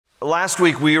Last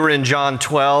week we were in John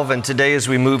 12, and today as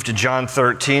we move to John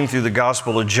 13 through the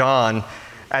Gospel of John,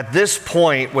 at this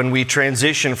point when we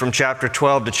transition from chapter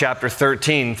 12 to chapter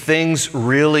 13, things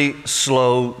really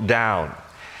slow down.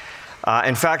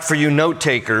 In fact, for you note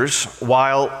takers,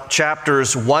 while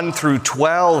chapters 1 through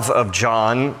 12 of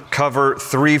John cover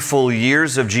 3 full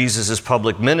years of Jesus'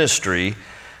 public ministry,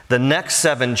 the next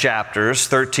 7 chapters,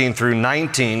 13 through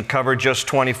 19, cover just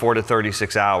 24 to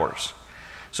 36 hours.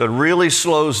 So it really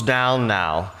slows down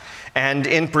now. And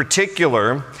in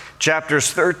particular,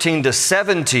 chapters 13 to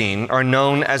 17 are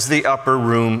known as the Upper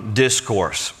Room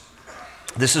Discourse.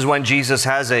 This is when Jesus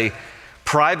has a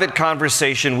private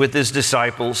conversation with his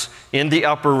disciples in the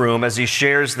upper room as he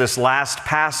shares this last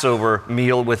Passover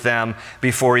meal with them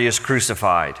before he is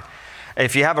crucified.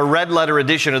 If you have a red letter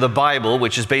edition of the Bible,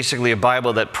 which is basically a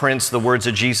Bible that prints the words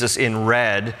of Jesus in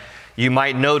red, you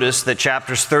might notice that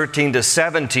chapters 13 to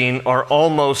 17 are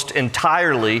almost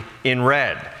entirely in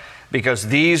red, because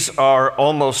these are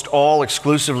almost all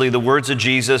exclusively the words of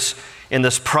Jesus in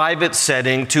this private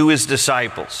setting to his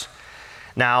disciples.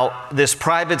 Now, this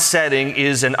private setting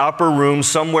is an upper room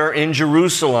somewhere in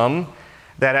Jerusalem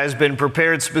that has been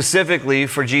prepared specifically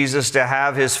for Jesus to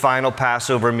have his final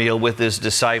Passover meal with his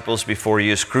disciples before he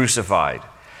is crucified.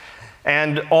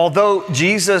 And although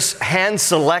Jesus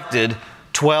hand-selected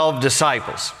 12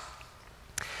 disciples,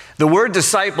 the word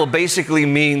disciple basically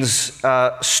means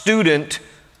student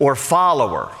or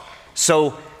follower.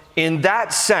 So in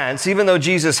that sense, even though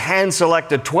Jesus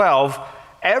hand-selected 12,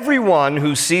 everyone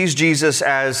who sees Jesus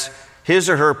as his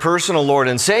or her personal Lord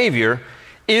and Savior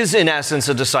is in essence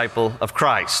a disciple of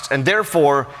Christ. And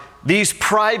therefore, these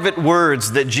private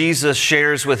words that Jesus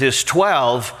shares with his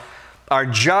 12 are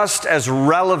just as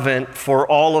relevant for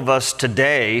all of us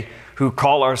today who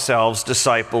call ourselves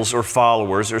disciples or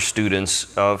followers or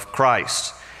students of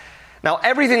Christ. Now,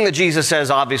 everything that Jesus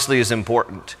says obviously is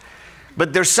important,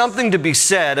 but there's something to be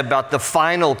said about the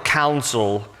final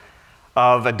counsel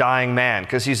of a dying man,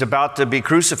 because he's about to be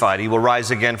crucified. He will rise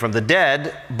again from the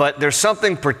dead, but there's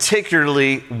something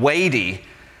particularly weighty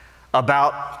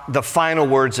about the final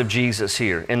words of Jesus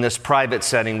here in this private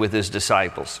setting with his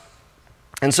disciples.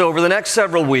 And so over the next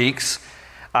several weeks,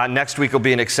 next week will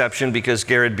be an exception because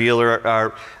Garrett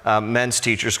Beeler, our men's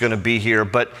teacher, is going to be here.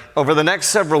 But over the next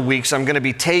several weeks, I'm going to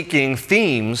be taking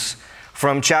themes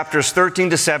from chapters 13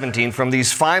 to 17, from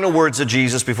these final words of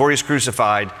Jesus before he's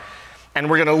crucified, and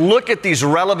we're going to look at these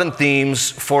relevant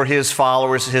themes for his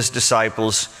followers, his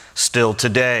disciples, still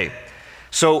today.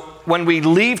 So when we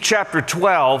leave chapter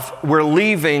 12, we're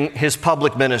leaving his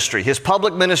public ministry. His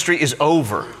public ministry is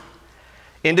over.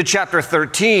 Into chapter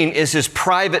 13 is his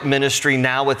private ministry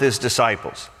now with his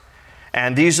disciples.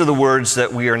 And these are the words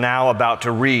that we are now about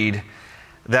to read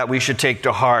that we should take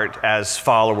to heart as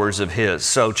followers of his.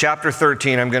 So chapter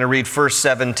 13, I'm going to read first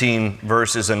 17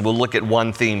 verses, and we'll look at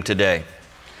one theme today.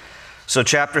 So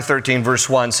chapter 13, verse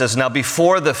 1 says, "Now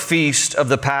before the feast of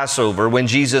the Passover, when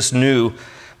Jesus knew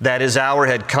that his hour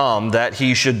had come, that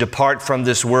he should depart from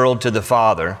this world to the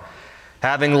Father,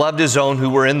 having loved his own who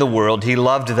were in the world, he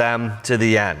loved them to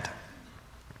the end.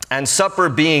 And supper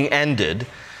being ended,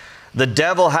 the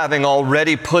devil having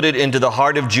already put it into the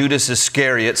heart of Judas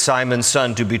Iscariot, Simon's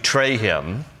son, to betray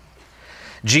him,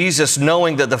 Jesus,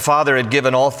 knowing that the Father had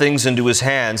given all things into his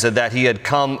hands, and that he had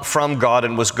come from God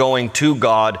and was going to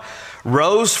God,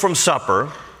 rose from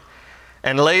supper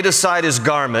and laid aside his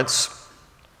garments,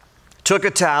 took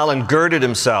a towel and girded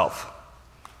himself.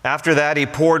 After that, he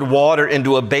poured water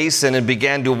into a basin and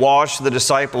began to wash the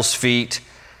disciples' feet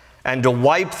and to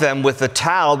wipe them with the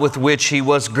towel with which he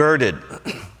was girded.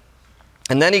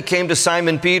 And then he came to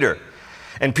Simon Peter.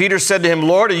 And Peter said to him,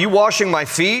 "Lord, are you washing my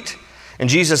feet?" And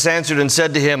Jesus answered and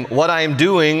said to him, "What I am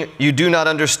doing you do not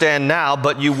understand now,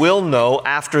 but you will know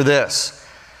after this."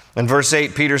 In verse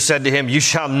 8, Peter said to him, "You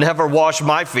shall never wash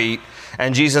my feet."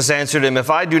 And Jesus answered him, "If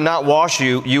I do not wash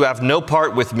you, you have no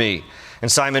part with me."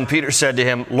 And Simon Peter said to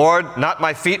him, "Lord, not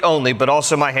my feet only, but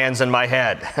also my hands and my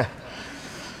head."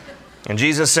 And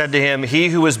Jesus said to him, "He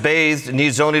who is bathed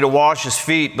needs only to wash his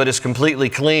feet, but is completely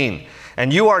clean.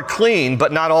 And you are clean,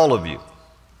 but not all of you."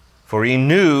 For he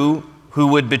knew who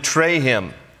would betray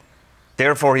him.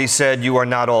 Therefore he said, "You are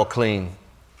not all clean."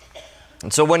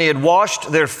 And so when he had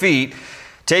washed their feet,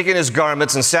 taken his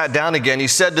garments and sat down again, he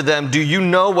said to them, "Do you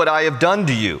know what I have done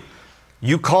to you?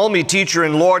 You call me teacher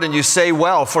and Lord, and you say,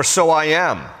 well, for so I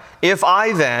am. If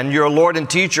I then, your Lord and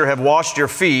teacher, have washed your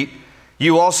feet,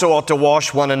 you also ought to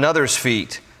wash one another's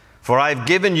feet. For I have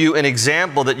given you an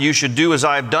example that you should do as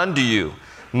I have done to you.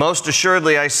 Most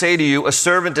assuredly, I say to you, a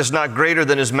servant is not greater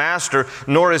than his master,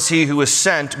 nor is he who is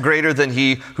sent greater than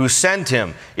he who sent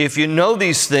him. If you know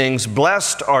these things,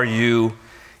 blessed are you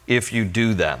if you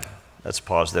do them. Let's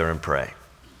pause there and pray.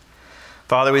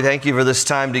 Father, we thank you for this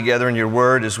time together in your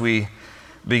word as we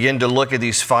begin to look at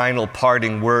these final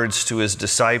parting words to his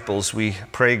disciples. We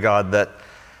pray, God, that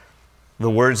the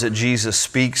words that Jesus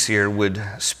speaks here would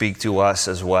speak to us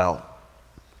as well,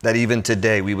 that even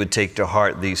today we would take to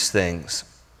heart these things.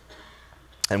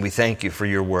 And we thank you for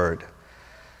your word.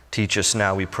 Teach us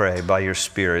now, we pray, by your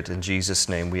Spirit. In Jesus'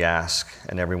 name we ask.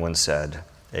 And everyone said,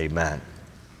 amen.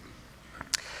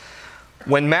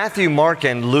 When Matthew, Mark,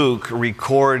 and Luke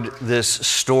record this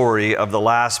story of the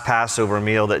last Passover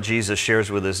meal that Jesus shares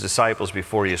with his disciples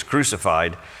before he is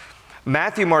crucified,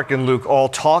 Matthew, Mark, and Luke all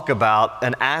talk about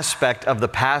an aspect of the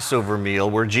Passover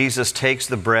meal where Jesus takes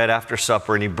the bread after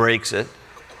supper and he breaks it.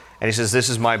 And he says, this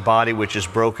is my body which is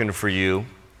broken for you.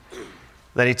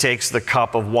 Then he takes the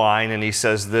cup of wine and he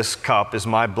says, this cup is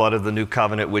my blood of the new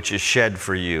covenant which is shed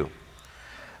for you.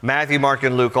 Matthew, Mark,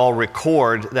 and Luke all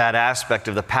record that aspect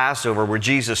of the Passover where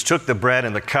Jesus took the bread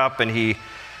and the cup and he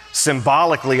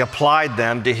symbolically applied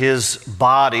them to his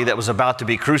body that was about to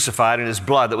be crucified and his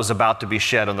blood that was about to be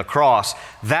shed on the cross.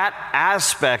 That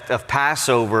aspect of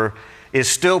Passover is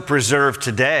still preserved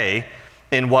today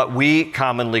in what we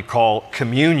commonly call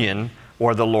communion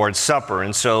or the Lord's Supper.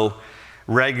 And so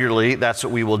regularly, that's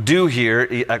what we will do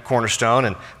here at Cornerstone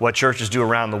and what churches do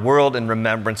around the world in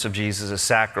remembrance of Jesus'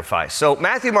 sacrifice. So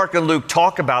Matthew, Mark, and Luke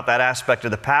talk about that aspect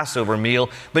of the Passover meal,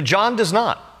 but John does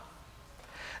not.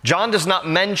 John does not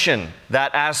mention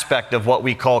that aspect of what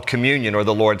we call communion or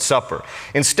the Lord's Supper.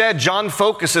 Instead, John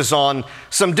focuses on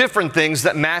some different things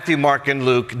that Matthew, Mark, and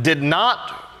Luke did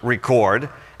not record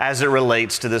as it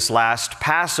relates to this last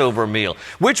Passover meal,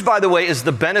 which, by the way, is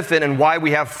the benefit and why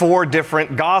we have 4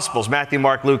 different Gospels, Matthew,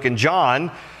 Mark, Luke, and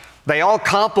John. They all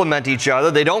complement each other.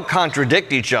 They don't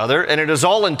contradict each other, and it is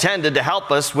all intended to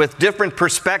help us with different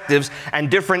perspectives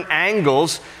and different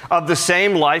angles of the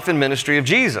same life and ministry of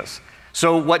Jesus.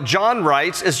 So what John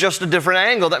writes is just a different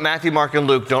angle that Matthew, Mark, and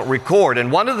Luke don't record.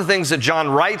 And one of the things that John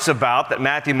writes about that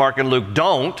Matthew, Mark, and Luke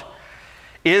don't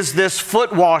is this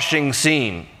foot washing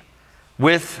scene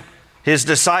with his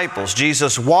disciples.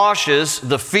 Jesus washes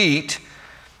the feet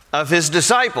of his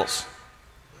disciples.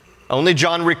 Only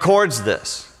John records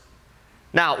this.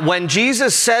 Now, when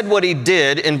Jesus said what he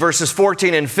did in verses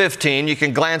 14 and 15, you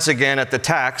can glance again at the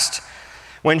text.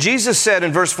 When Jesus said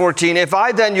in verse 14, if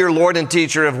I then, your Lord and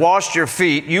teacher, have washed your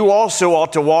feet, you also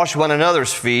ought to wash one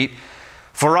another's feet,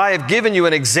 for I have given you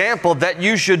an example that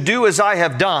you should do as I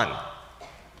have done.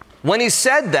 When he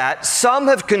said that, some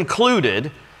have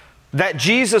concluded that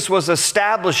Jesus was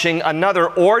establishing another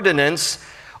ordinance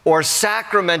or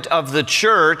sacrament of the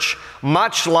church,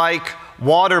 much like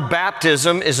water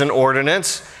baptism is an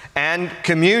ordinance and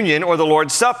communion or the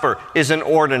Lord's Supper is an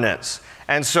ordinance.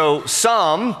 And so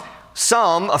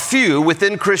a few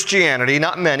within Christianity,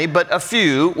 not many, but a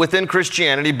few within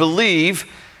Christianity believe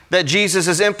that Jesus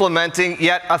is implementing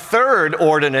yet a third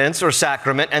ordinance or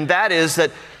sacrament, and that is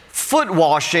that foot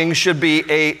washing should be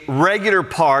a regular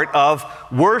part of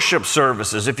worship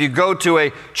services. If you go to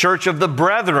a Church of the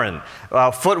Brethren,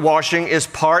 foot washing is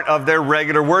part of their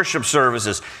regular worship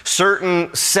services.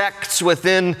 Certain sects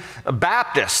within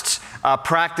Baptists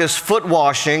practice foot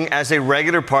washing as a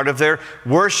regular part of their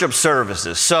worship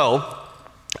services. So,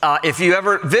 if you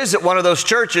ever visit one of those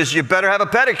churches, you better have a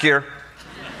pedicure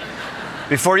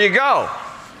before you go,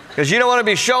 because you don't want to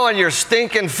be showing your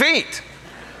stinking feet,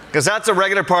 because that's a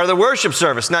regular part of the worship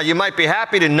service. Now, you might be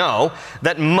happy to know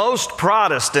that most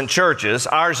Protestant churches,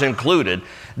 ours included,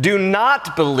 do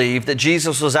not believe that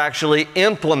Jesus was actually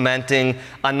implementing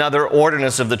another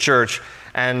ordinance of the church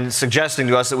and suggesting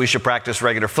to us that we should practice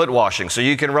regular foot washing. So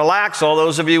you can relax, all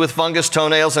those of you with fungus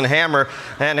toenails and hammered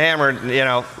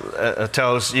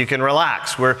toes, you can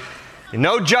relax.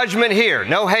 No judgment here,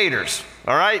 no haters.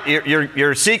 All right,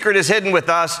 your secret is hidden with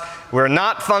us. We're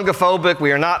not fungophobic.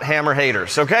 We are not hammer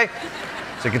haters, okay?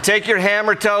 So you can take your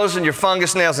hammer toes and your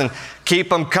fungus nails and keep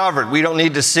them covered. We don't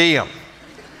need to see them.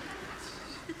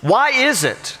 Why is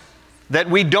it that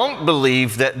we don't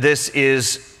believe that this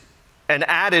is an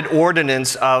added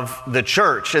ordinance of the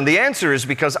church? And the answer is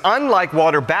because unlike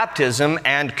water baptism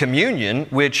and communion,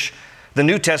 which the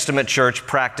New Testament church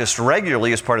practiced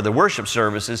regularly as part of the worship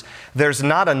services, there's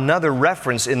not another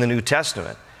reference in the New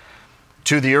Testament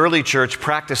to the early church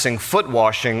practicing foot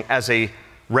washing as a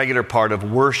regular part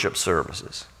of worship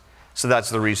services. So that's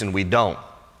the reason we don't.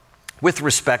 With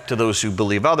respect to those who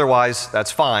believe otherwise,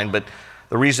 that's fine, but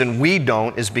The reason we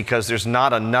don't is because there's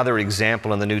not another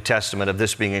example in the New Testament of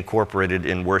this being incorporated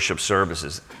in worship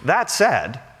services. That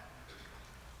said,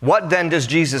 what then does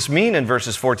Jesus mean in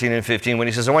verses 14 and 15 when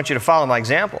he says, I want you to follow my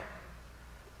example?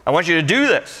 I want you to do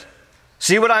this.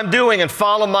 See what I'm doing and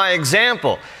follow my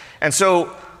example. And so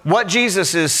what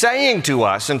Jesus is saying to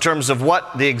us in terms of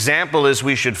what the example is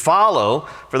we should follow,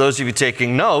 for those of you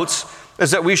taking notes,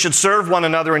 is that we should serve one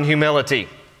another in humility.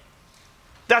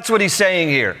 That's what he's saying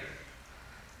here.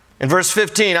 In verse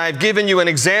 15, I have given you an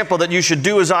example that you should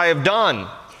do as I have done.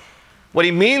 What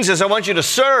he means is I want you to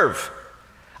serve.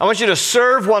 I want you to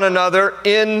serve one another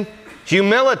in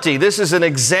humility. This is an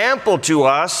example to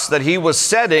us that he was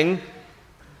setting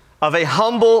of a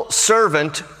humble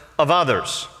servant of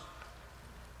others.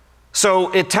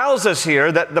 So it tells us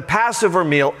here that the Passover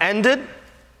meal ended.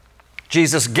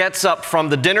 Jesus gets up from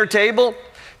the dinner table,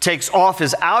 takes off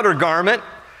his outer garment,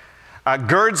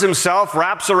 girds himself,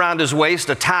 wraps around his waist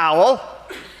a towel,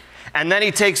 and then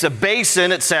he takes a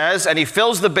basin, it says, and he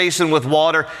fills the basin with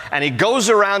water, and he goes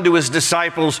around to his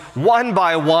disciples one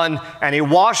by one, and he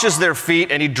washes their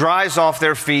feet, and he dries off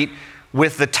their feet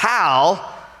with the towel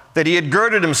that he had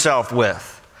girded himself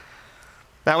with.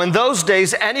 Now, in those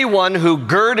days, anyone who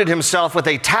girded himself with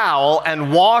a towel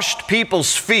and washed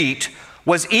people's feet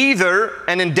was either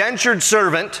an indentured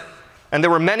servant, and there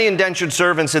were many indentured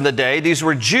servants in the day. These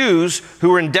were Jews who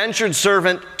were indentured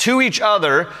servant to each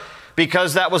other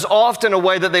because that was often a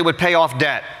way that they would pay off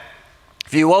debt.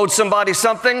 If you owed somebody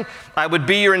something, I would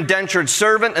be your indentured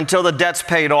servant until the debt's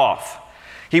paid off.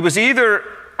 He was either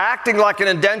acting like an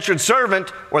indentured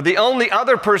servant, or the only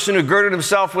other person who girded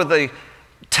himself with a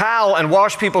towel and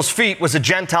washed people's feet was a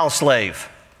Gentile slave.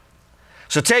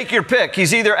 So take your pick.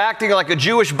 He's either acting like a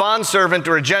Jewish bondservant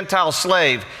or a Gentile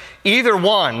slave. Either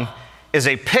one is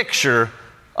a picture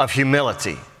of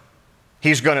humility.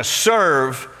 He's going to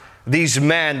serve these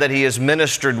men that he has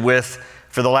ministered with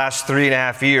for the last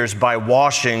 3.5 years by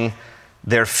washing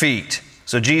their feet.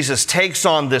 So Jesus takes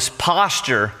on this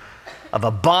posture of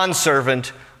a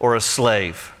bondservant or a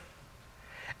slave.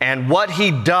 And what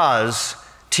he does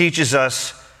teaches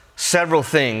us several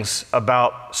things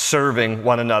about serving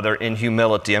one another in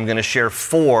humility. I'm going to share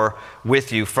 4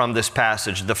 with you from this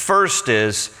passage. The first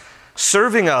is,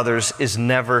 serving others is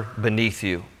never beneath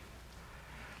you.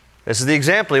 This is the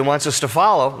example he wants us to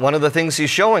follow. One of the things he's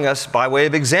showing us by way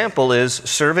of example is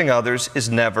serving others is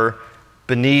never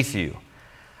beneath you.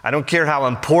 I don't care how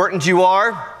important you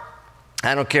are.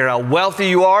 I don't care how wealthy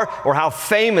you are or how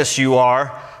famous you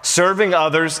are. Serving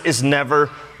others is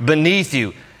never beneath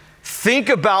you. Think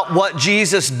about what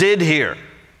Jesus did here.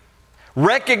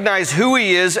 Recognize who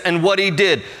he is and what he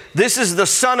did. This is the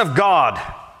Son of God.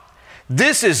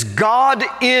 This is God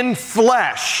in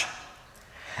flesh.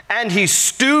 And he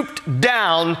stooped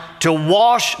down to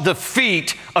wash the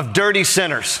feet of dirty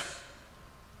sinners.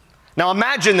 Now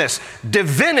imagine this.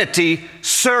 Divinity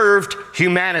served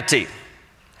humanity.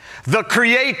 The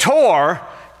Creator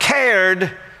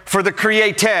cared for the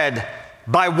created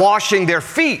by washing their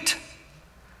feet.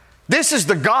 This is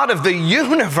the God of the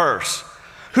universe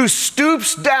who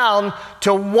stoops down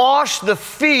to wash the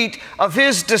feet of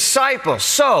his disciples.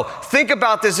 So, think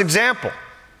about this example.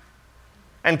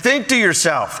 And think to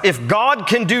yourself, if God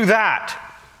can do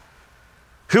that,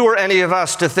 who are any of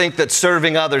us to think that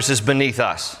serving others is beneath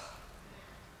us?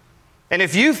 And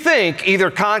if you think,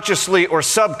 either consciously or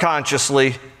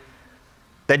subconsciously,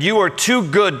 that you are too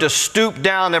good to stoop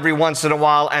down every once in a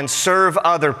while and serve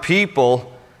other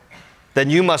people, then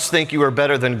you must think you are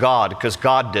better than God, because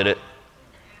God did it.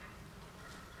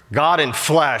 God in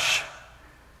flesh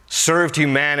served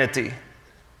humanity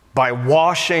by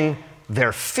washing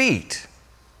their feet.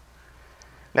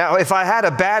 Now, if I had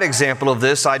a bad example of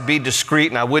this, I'd be discreet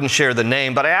and I wouldn't share the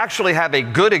name, but I actually have a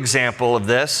good example of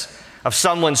this, of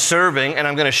someone serving, and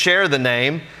I'm going to share the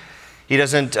name. He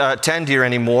doesn't attend here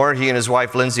anymore. He and his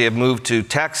wife, Lindsay, have moved to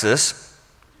Texas.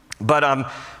 But I'm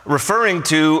referring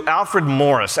to Alfred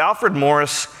Morris. Alfred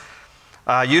Morris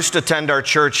used to attend our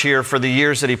church here for the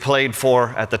years that he played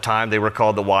for. At the time, they were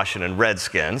called the Washington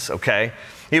Redskins, okay?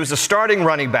 He was a starting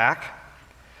running back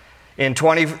in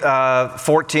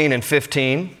 2014 and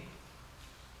 15.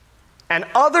 And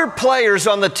other players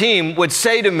on the team would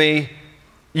say to me,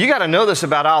 you got to know this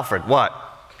about Alfred. What?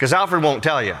 Because Alfred won't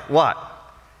tell you. What?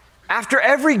 After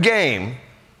every game,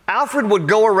 Alfred would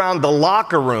go around the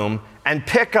locker room and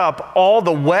pick up all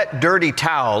the wet, dirty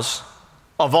towels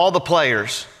of all the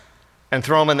players and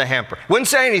throw them in the hamper. Wouldn't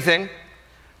say anything,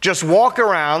 just walk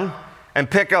around and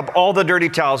pick up all the dirty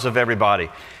towels of everybody.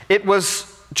 It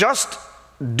was just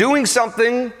doing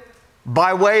something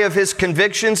by way of his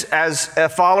convictions as a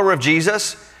follower of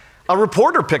Jesus, A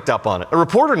reporter picked up on it. A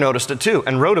reporter noticed it too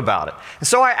and wrote about it. And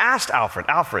so I asked Alfred,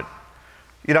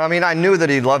 I knew that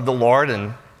he loved the Lord,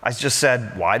 and I just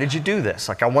said, why did you do this?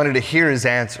 Like, I wanted to hear his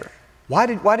answer. Why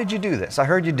did you do this? I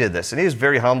heard you did this. And he was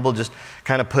very humble, just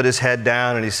kind of put his head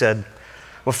down, and he said,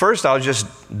 well, first, I was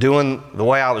just doing the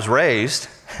way I was raised.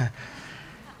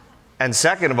 And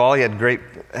second of all, he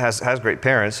has great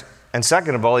parents. And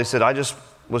second of all, he said, I just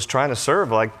was trying to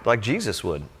serve like Jesus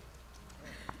would.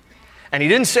 And he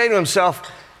didn't say to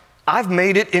himself, I've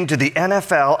made it into the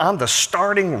NFL. I'm the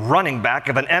starting running back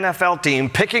of an NFL team.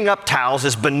 Picking up towels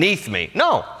is beneath me.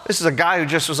 No, this is a guy who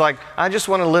just was like, I just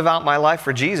want to live out my life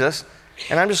for Jesus,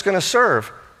 and I'm just going to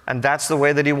serve. And that's the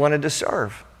way that he wanted to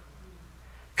serve.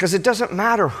 Because it doesn't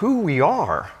matter who we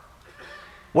are.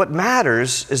 What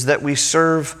matters is that we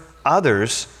serve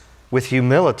others with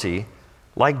humility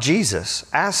like Jesus.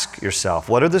 Ask yourself,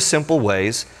 what are the simple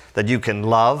ways that you can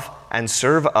love and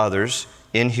serve others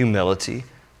in humility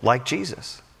like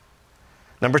Jesus?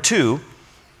 Number 2,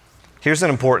 here's an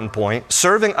important point.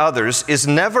 Serving others is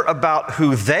never about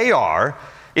who they are.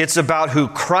 It's about who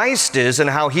Christ is and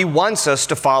how he wants us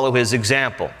to follow his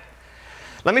example.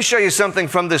 Let me show you something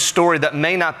from this story that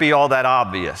may not be all that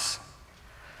obvious.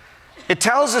 It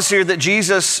tells us here that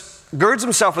Jesus girds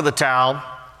himself with a towel,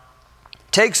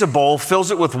 takes a bowl, fills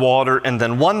it with water, and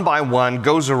then one by one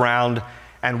goes around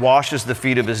and washes the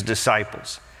feet of his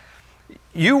disciples.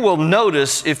 You will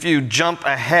notice if you jump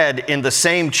ahead in the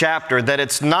same chapter that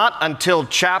it's not until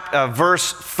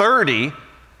verse 30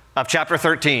 of chapter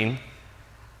 13,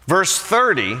 verse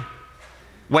 30,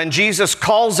 when Jesus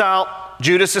calls out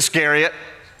Judas Iscariot,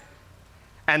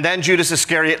 and then Judas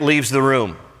Iscariot leaves the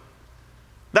room.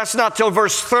 That's not till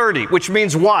verse 30, which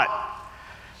means what?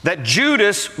 That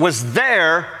Judas was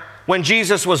there when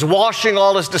Jesus was washing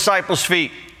all his disciples'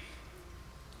 feet.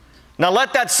 Now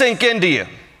let that sink into you.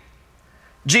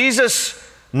 Jesus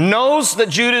knows that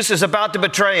Judas is about to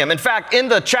betray him. In fact, in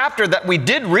the chapter that we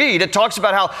did read, it talks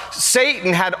about how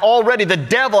the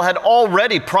devil had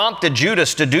already prompted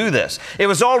Judas to do this. It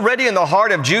was already in the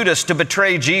heart of Judas to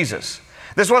betray Jesus.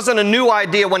 This wasn't a new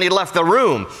idea when he left the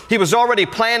room. He was already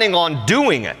planning on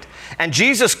doing it. And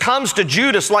Jesus comes to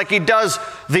Judas like he does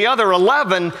the other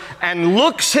 11 and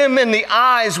looks him in the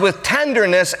eyes with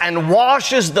tenderness and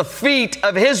washes the feet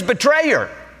of his betrayer.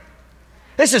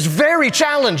 This is very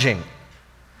challenging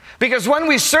because when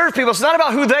we serve people, it's not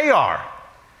about who they are.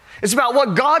 It's about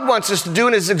what God wants us to do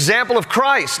in his example of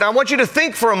Christ. Now I want you to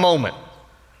think for a moment.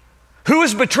 Who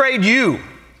has betrayed you?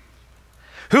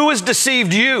 Who has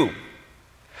deceived you?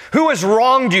 Who has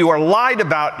wronged you or lied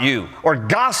about you or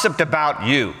gossiped about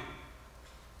you?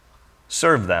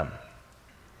 Serve them.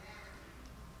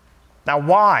 Now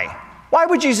why? Why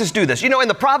would Jesus do this? You know, in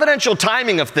the providential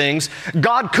timing of things,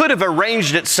 God could have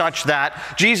arranged it such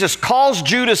that Jesus calls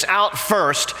Judas out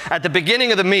first at the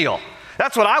beginning of the meal.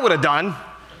 That's what I would have done.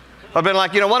 I've been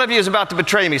like, one of you is about to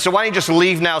betray me, so why don't you just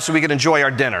leave now so we can enjoy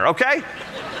our dinner, okay?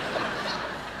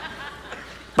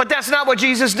 But that's not what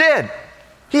Jesus did.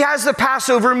 He has the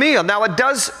Passover meal. Now, it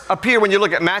does appear when you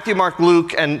look at Matthew, Mark,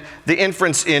 Luke, and the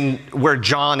inference in where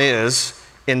John is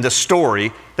in the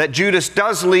story, that Judas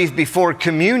does leave before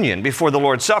communion, before the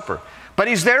Lord's Supper. But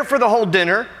he's there for the whole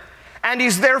dinner, and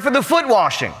he's there for the foot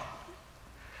washing.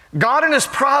 God in his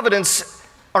providence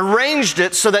arranged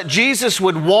it so that Jesus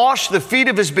would wash the feet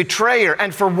of his betrayer.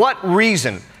 And for what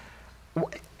reason?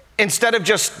 Instead of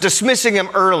just dismissing him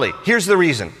early. Here's the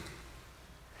reason.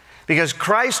 Because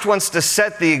Christ wants to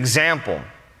set the example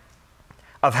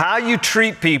of how you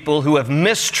treat people who have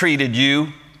mistreated you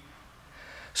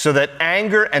so that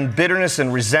anger and bitterness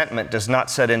and resentment does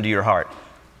not set into your heart.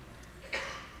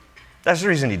 That's the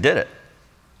reason he did it.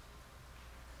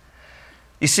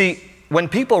 You see, when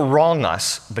people wrong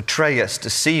us, betray us,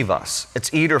 deceive us,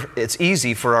 it's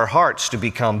easy for our hearts to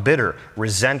become bitter,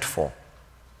 resentful,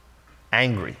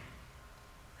 angry.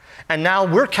 And now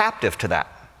we're captive to that.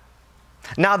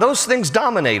 Now those things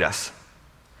dominate us.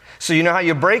 So you know how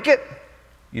you break it?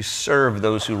 You serve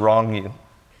those who wrong you.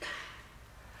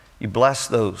 You bless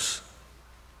those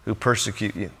who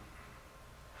persecute you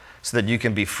so that you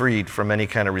can be freed from any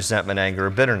kind of resentment, anger, or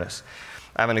bitterness.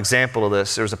 I have an example of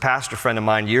this. There was a pastor friend of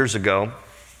mine years ago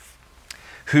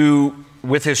who,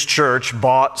 with his church,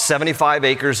 bought 75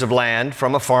 acres of land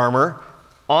from a farmer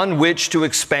on which to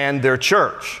expand their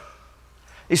church.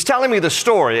 He's telling me the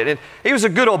story. He was a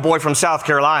good old boy from South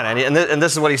Carolina, and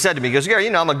this is what he said to me. He goes,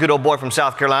 Gary, I'm a good old boy from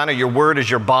South Carolina. Your word is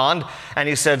your bond. And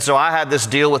he said, so I had this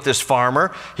deal with this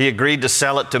farmer. He agreed to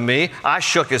sell it to me. I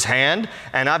shook his hand,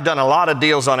 and I've done a lot of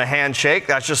deals on a handshake.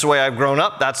 That's just the way I've grown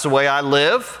up. That's the way I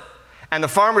live. And the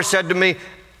farmer said to me,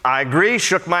 I agree,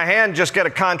 shook my hand, just get a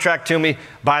contract to me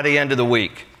by the end of the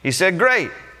week. He said,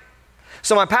 great.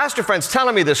 So my pastor friend's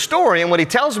telling me this story, and what he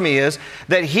tells me is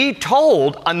that he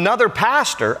told another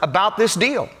pastor about this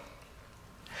deal.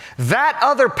 That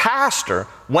other pastor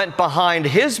went behind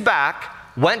his back,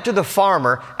 went to the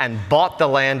farmer, and bought the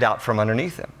land out from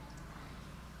underneath him.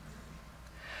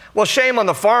 Well, shame on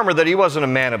the farmer that he wasn't a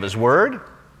man of his word.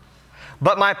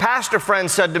 But my pastor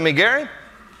friend said to me, Gary,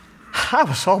 I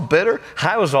was all bitter,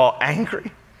 I was all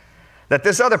angry that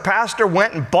this other pastor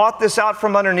went and bought this out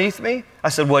from underneath me. I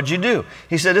said, what'd you do?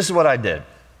 He said, this is what I did.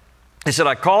 He said,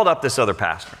 I called up this other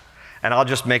pastor, and I'll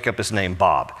just make up his name,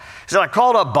 Bob. He said, I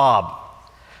called up Bob.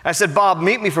 I said, Bob,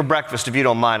 meet me for breakfast if you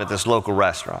don't mind at this local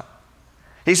restaurant.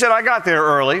 He said, I got there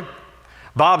early.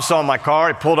 Bob saw my car.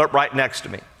 He pulled up right next to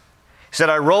me. He said,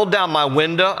 I rolled down my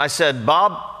window. I said,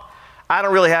 Bob, I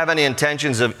don't really have any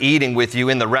intentions of eating with you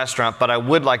in the restaurant, but I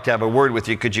would like to have a word with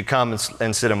you. Could you come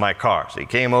and sit in my car? So he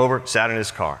came over, sat in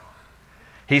his car.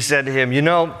 He said to him, you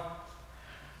know,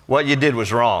 what you did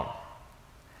was wrong,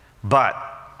 but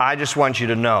I just want you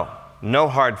to know, no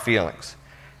hard feelings.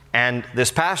 And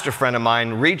this pastor friend of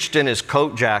mine reached in his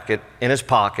coat jacket, in his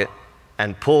pocket,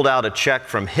 and pulled out a check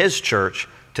from his church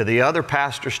to the other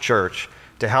pastor's church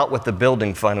to help with the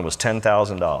building fund. It was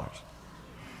 $10,000.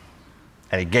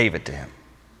 And he gave it to him.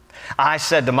 I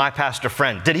said to my pastor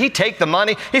friend, did he take the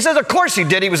money? He says, of course he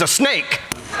did. He was a snake.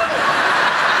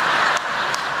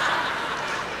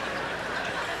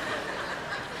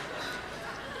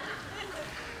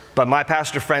 But my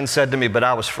pastor friend said to me, but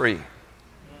I was free.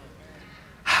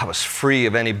 I was free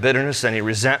of any bitterness, any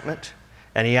resentment,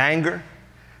 any anger,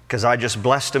 because I just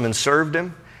blessed him and served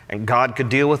him, and God could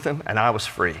deal with him, and I was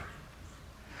free.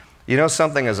 You know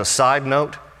something, as a side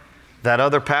note, that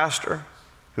other pastor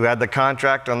who had the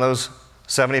contract on those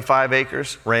 75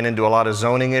 acres ran into a lot of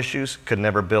zoning issues, could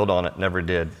never build on it, never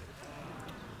did.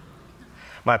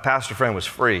 My pastor friend was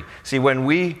free. See, when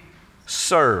we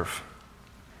serve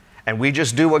and we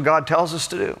just do what God tells us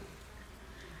to do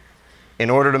in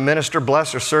order to minister,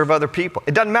 bless, or serve other people,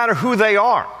 it doesn't matter who they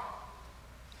are.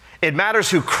 It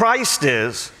matters who Christ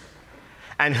is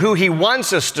and who He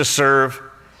wants us to serve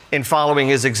in following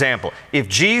His example. If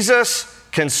Jesus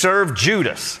can serve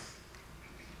Judas,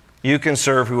 you can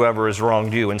serve whoever has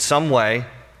wronged you in some way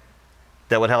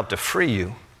that would help to free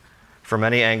you from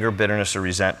any anger, bitterness, or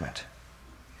resentment.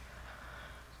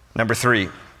 Number 3,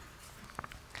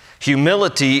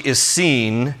 humility is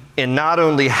seen in not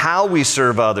only how we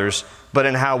serve others, but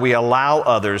in how we allow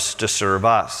others to serve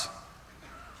us.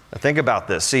 Now think about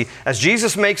this. See, as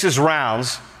Jesus makes His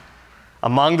rounds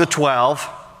among the 12,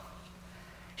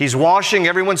 He's washing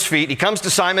everyone's feet. He comes to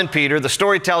Simon Peter. The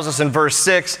story tells us in verse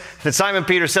 6 that Simon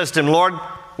Peter says to him, Lord,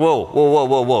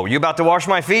 whoa. You about to wash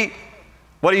my feet?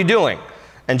 What are you doing?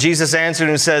 And Jesus answered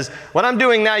and says, what I'm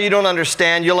doing now you don't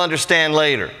understand. You'll understand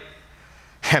later.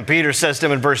 And Peter says to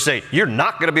him in verse 8, you're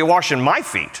not going to be washing my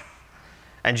feet.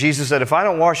 And Jesus said, if I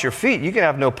don't wash your feet, you can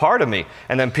have no part of me.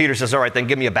 And then Peter says, all right, then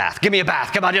give me a bath. Give me a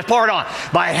bath. Come on, just pour it on.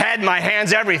 My head, my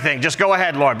hands, everything. Just go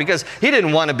ahead, Lord. Because he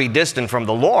didn't want to be distant from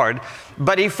the Lord,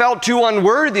 but he felt too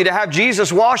unworthy to have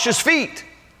Jesus wash his feet.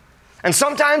 And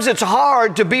sometimes it's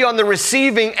hard to be on the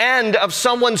receiving end of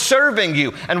someone serving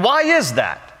you. And why is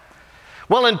that?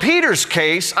 Well, in Peter's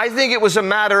case, I think it was a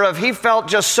matter of he felt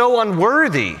just so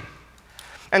unworthy.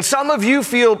 And some of you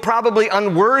feel probably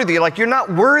unworthy, like you're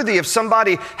not worthy of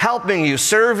somebody helping you,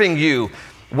 serving you,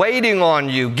 waiting on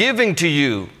you, giving to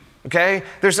you, okay?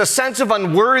 There's a sense of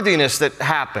unworthiness that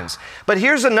happens. But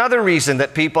here's another reason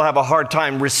that people have a hard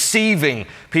time receiving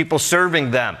people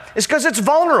serving them. It's because it's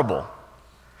vulnerable.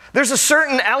 There's a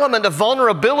certain element of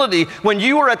vulnerability when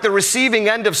you are at the receiving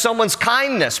end of someone's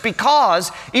kindness,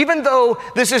 because even though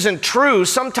this isn't true,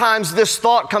 sometimes this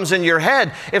thought comes in your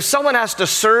head. If someone has to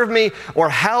serve me or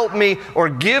help me or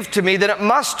give to me, then it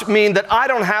must mean that I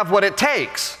don't have what it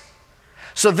takes.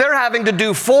 So they're having to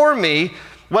do for me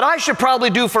what I should probably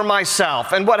do for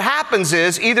myself. And what happens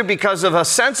is, either because of a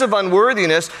sense of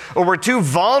unworthiness or we're too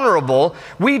vulnerable,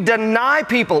 we deny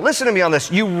people. Listen to me on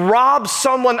this. You rob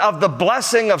someone of the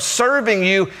blessing of serving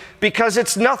you because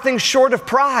it's nothing short of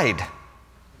pride.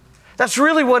 That's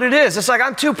really what it is. It's like,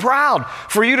 I'm too proud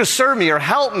for you to serve me or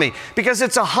help me, because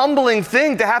it's a humbling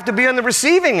thing to have to be on the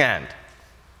receiving end.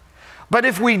 But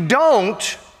if we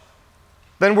don't,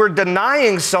 then we're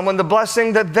denying someone the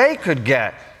blessing that they could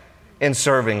get in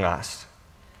serving us.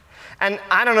 And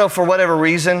I don't know, for whatever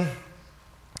reason,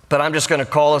 but I'm just going to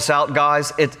call us out,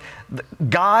 guys.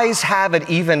 Guys have it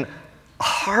even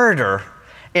harder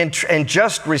in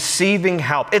just receiving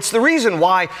help. It's the reason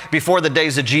why, before the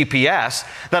days of GPS,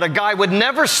 that a guy would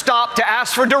never stop to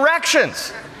ask for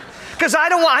directions. because I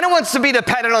don't want to be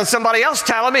dependent on somebody else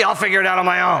telling me I'll figure it out on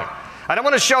my own. I don't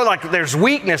want to show like there's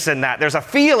weakness in that. There's a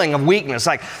feeling of weakness.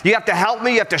 Like you have to help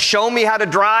me. You have to show me how to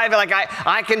drive. Like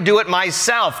I can do it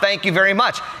myself. Thank you very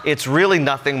much. It's really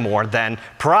nothing more than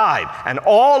pride. And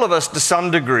all of us to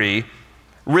some degree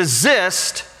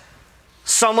resist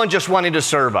someone just wanting to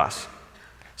serve us.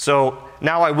 So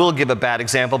now I will give a bad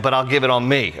example, but I'll give it on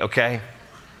me, okay?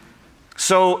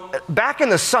 So back in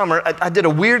the summer, I did a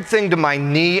weird thing to my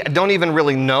knee. I don't even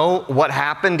really know what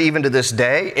happened even to this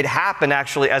day. It happened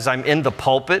actually as I'm in the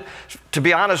pulpit. To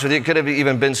be honest with you, it could have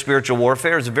even been spiritual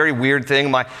warfare. It's a very weird thing.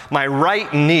 My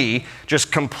right knee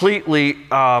just completely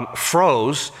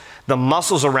froze. The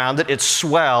muscles around it, it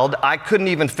swelled. I couldn't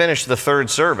even finish the third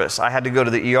service. I had to go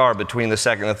to the ER between the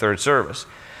second and the third service.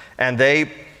 And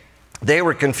they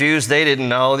were confused. They didn't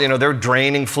know. They're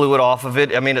draining fluid off of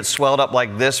it. I mean, it swelled up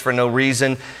like this for no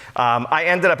reason. I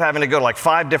ended up having to go to like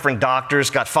 5 different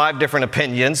doctors, got 5 different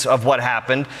opinions of what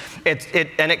happened.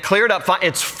 And it cleared up fine.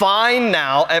 It's fine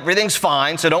now. Everything's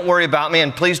fine, so don't worry about me.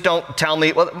 And please don't tell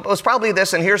me, well, it was probably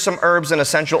this, and here's some herbs and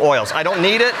essential oils. I don't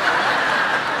need it.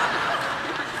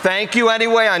 Thank you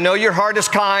anyway. I know your heart is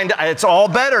kind. It's all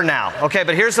better now. Okay,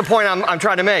 but here's the point I'm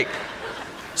trying to make.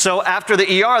 So after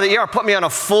the ER put me on a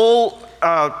full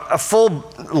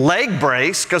leg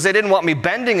brace because they didn't want me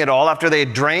bending at all after they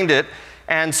had drained it.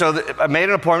 And so I made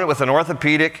an appointment with an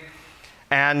orthopedic.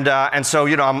 And so,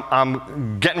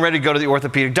 I'm getting ready to go to the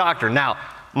orthopedic doctor. Now,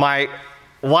 my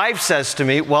wife says to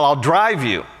me, well, I'll drive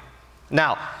you.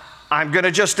 Now, I'm going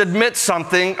to just admit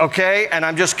something, okay? And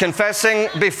I'm just confessing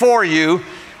before you.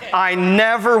 I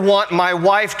never want my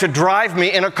wife to drive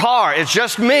me in a car. It's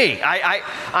just me.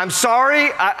 I'm sorry.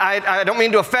 I don't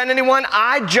mean to offend anyone.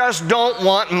 I just don't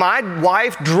want my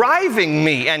wife driving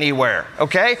me anywhere,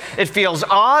 okay? It feels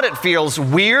odd. It feels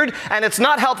weird. And it's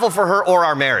not helpful for her or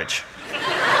our marriage.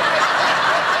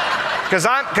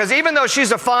 Because even though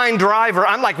she's a fine driver,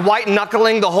 I'm like white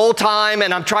knuckling the whole time,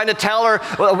 and I'm trying to tell her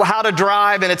how to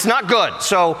drive, and it's not good.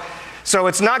 So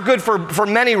it's not good for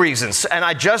many reasons, and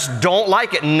I just don't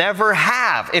like it, never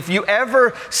have. If you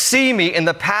ever see me in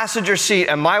the passenger seat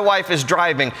and my wife is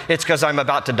driving, it's because I'm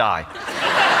about to die.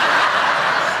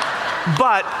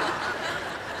 But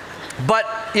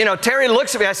Terry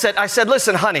looks at me, I said,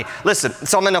 listen, honey, listen,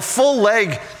 so I'm in a full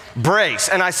leg brace,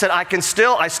 and I said, I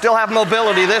still have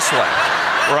mobility this way,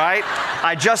 right?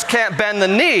 I just can't bend the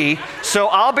knee, so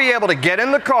I'll be able to get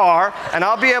in the car, and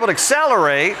I'll be able to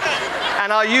accelerate,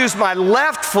 and I'll use my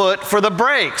left foot for the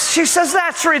brakes. She says,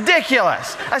 that's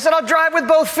ridiculous. I said, I'll drive with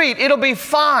both feet. It'll be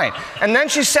fine. And then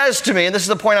she says to me, and this is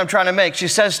the point I'm trying to make, she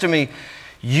says to me,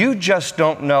 you just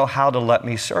don't know how to let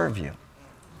me serve you.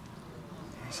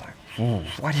 I was like,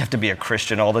 why do you have to be a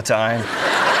Christian all the time?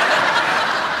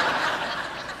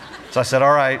 So I said,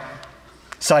 all right.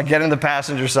 So I get in the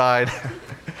passenger side.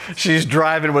 She's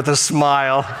driving with a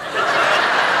smile.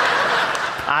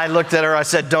 I looked at her, I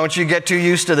said, don't you get too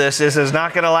used to this. This is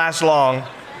not going to last long.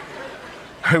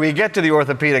 We get to the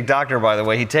orthopedic doctor, by the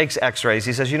way. He takes x-rays.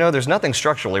 He says, there's nothing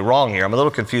structurally wrong here. I'm a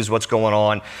little confused what's going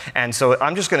on. And so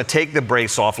I'm just going to take the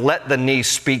brace off, let the knee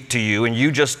speak to you, and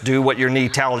you just do what your knee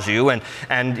tells you.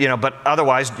 But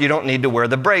otherwise, you don't need to wear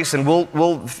the brace, and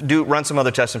we'll run some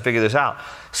other tests and figure this out.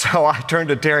 So I turned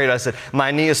to Terry and I said,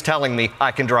 my knee is telling me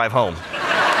I can drive home.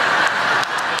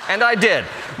 And I did.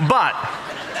 But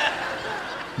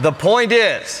the point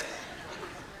is,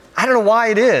 I don't know why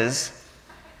it is,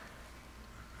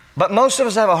 but most of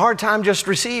us have a hard time just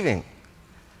receiving.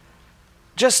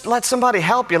 Just let somebody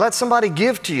help you. Let somebody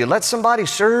give to you. Let somebody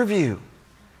serve you.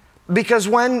 Because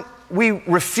when we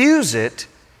refuse it,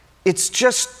 it's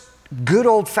just good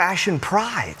old-fashioned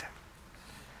pride.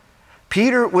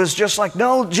 Peter was just like,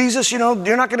 no, Jesus, you're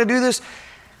not going to do this.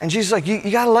 And Jesus is like,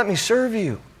 you got to let me serve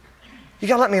you. You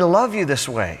got to let me love you this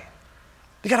way.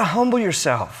 You got to humble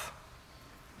yourself.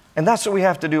 And that's what we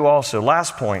have to do also.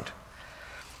 Last point.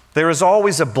 There is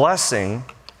always a blessing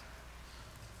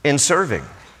in serving.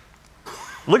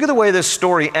 Look at the way this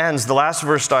story ends. The last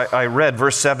verse I read,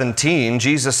 verse 17,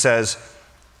 Jesus says,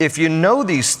 if you know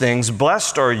these things,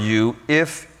 blessed are you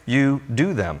if you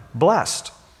do them.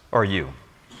 Blessed are you.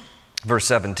 Verse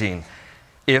 17,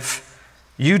 if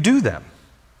you do them.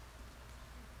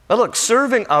 Now look,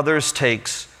 serving others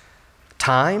takes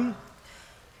time,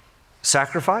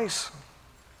 sacrifice,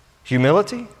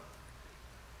 humility.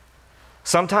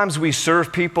 Sometimes we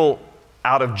serve people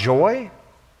out of joy.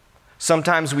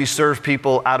 Sometimes we serve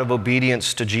people out of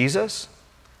obedience to Jesus.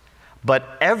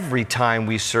 But every time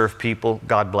we serve people,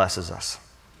 God blesses us.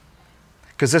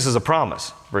 Because this is a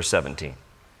promise, verse 17.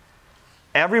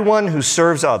 Everyone who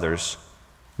serves others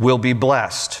will be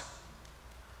blessed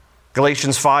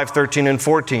Galatians 5:13 and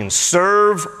 14,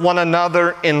 serve one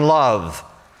another in love.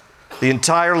 The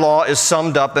entire law is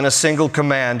summed up in a single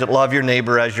command, love your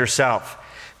neighbor as yourself.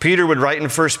 Peter would write in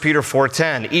 1 Peter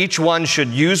 4:10, each one should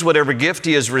use whatever gift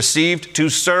he has received to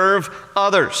serve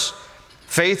others,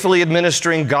 faithfully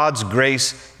administering God's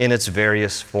grace in its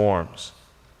various forms.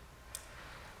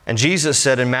 And Jesus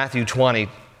said in Matthew 20,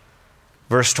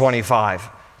 verse 25,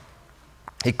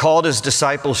 he called his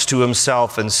disciples to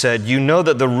himself and said, you know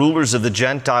that the rulers of the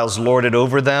Gentiles lord it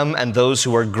over them, and those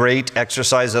who are great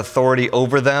exercise authority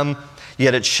over them,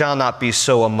 yet it shall not be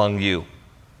so among you.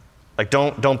 Like,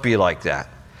 don't be like that.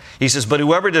 He says, but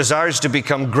whoever desires to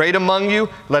become great among you,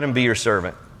 let him be your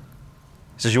servant.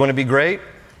 He says, you want to be great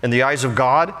in the eyes of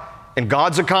God, in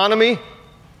God's economy?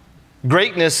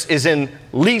 Greatness is in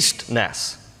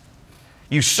leastness.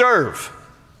 You serve.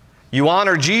 You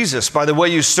honor Jesus by the way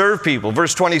you serve people.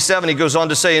 Verse 27, he goes on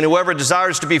to say, and whoever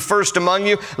desires to be first among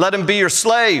you, let him be your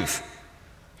slave.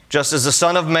 Just as the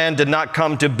Son of Man did not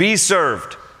come to be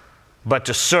served, but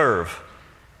to serve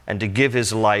and to give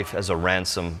his life as a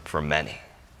ransom for many.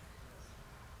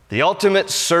 The ultimate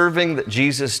serving that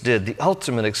Jesus did, the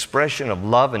ultimate expression of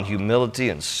love and humility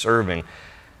and serving,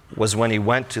 was when he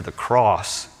went to the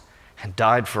cross and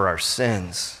died for our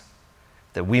sins,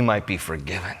 that we might be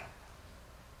forgiven.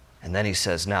 And then he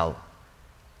says, now,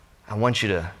 I want you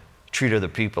to treat other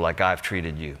people like I've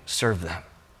treated you. Serve them.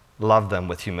 Love them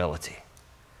with humility.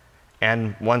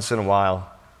 And once in a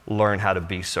while, learn how to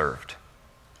be served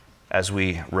as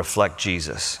we reflect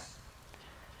Jesus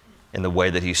in the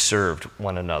way that he served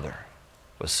one another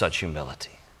with such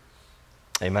humility.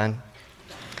 Amen.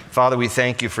 Father, we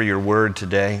thank you for your word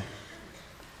today,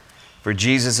 for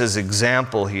Jesus'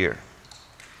 example here.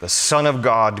 The Son of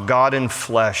God, God in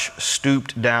flesh,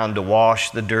 stooped down to wash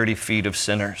the dirty feet of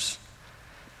sinners.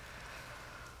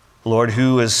 Lord,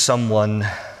 who is someone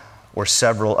or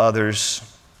several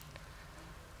others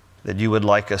that you would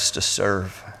like us to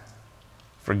serve?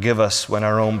 Forgive us when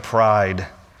our own pride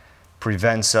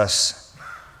prevents us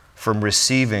from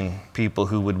receiving people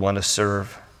who would want to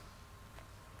serve.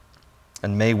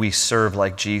 And may we serve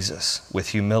like Jesus, with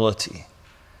humility,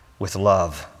 with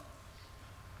love.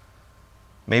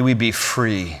 May we be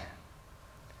free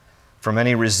from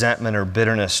any resentment or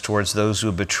bitterness towards those who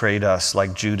have betrayed us,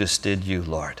 like Judas did you,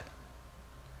 Lord,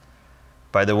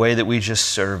 by the way that we just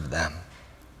serve them.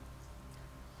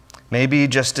 Maybe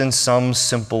just in some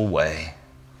simple way.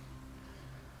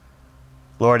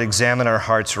 Lord, examine our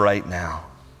hearts right now.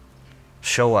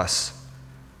 Show us,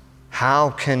 how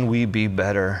can we be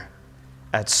better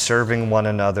at serving one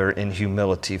another in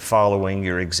humility, following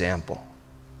your example?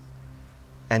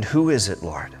 And who is it,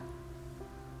 Lord?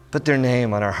 Put their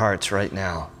name on our hearts right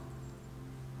now,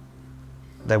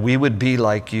 that we would be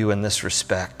like you in this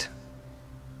respect,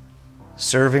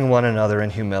 serving one another in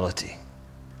humility,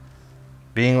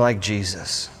 being like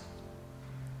Jesus,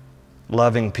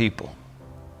 loving people,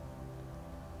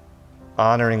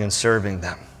 honoring and serving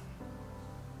them.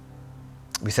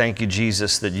 We thank you,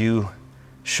 Jesus, that you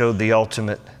showed the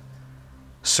ultimate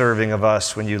serving of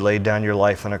us when you laid down your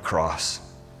life on a cross,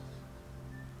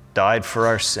 died for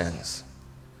our sins,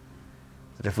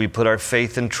 that if we put our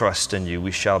faith and trust in you, we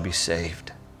shall be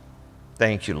saved.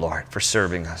 Thank you, Lord, for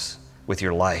serving us with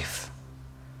your life.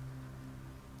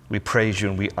 We praise you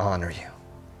and we honor you.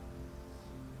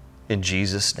 In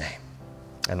Jesus' name.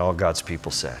 And all God's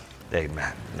people said,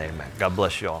 amen and amen. God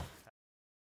bless you all.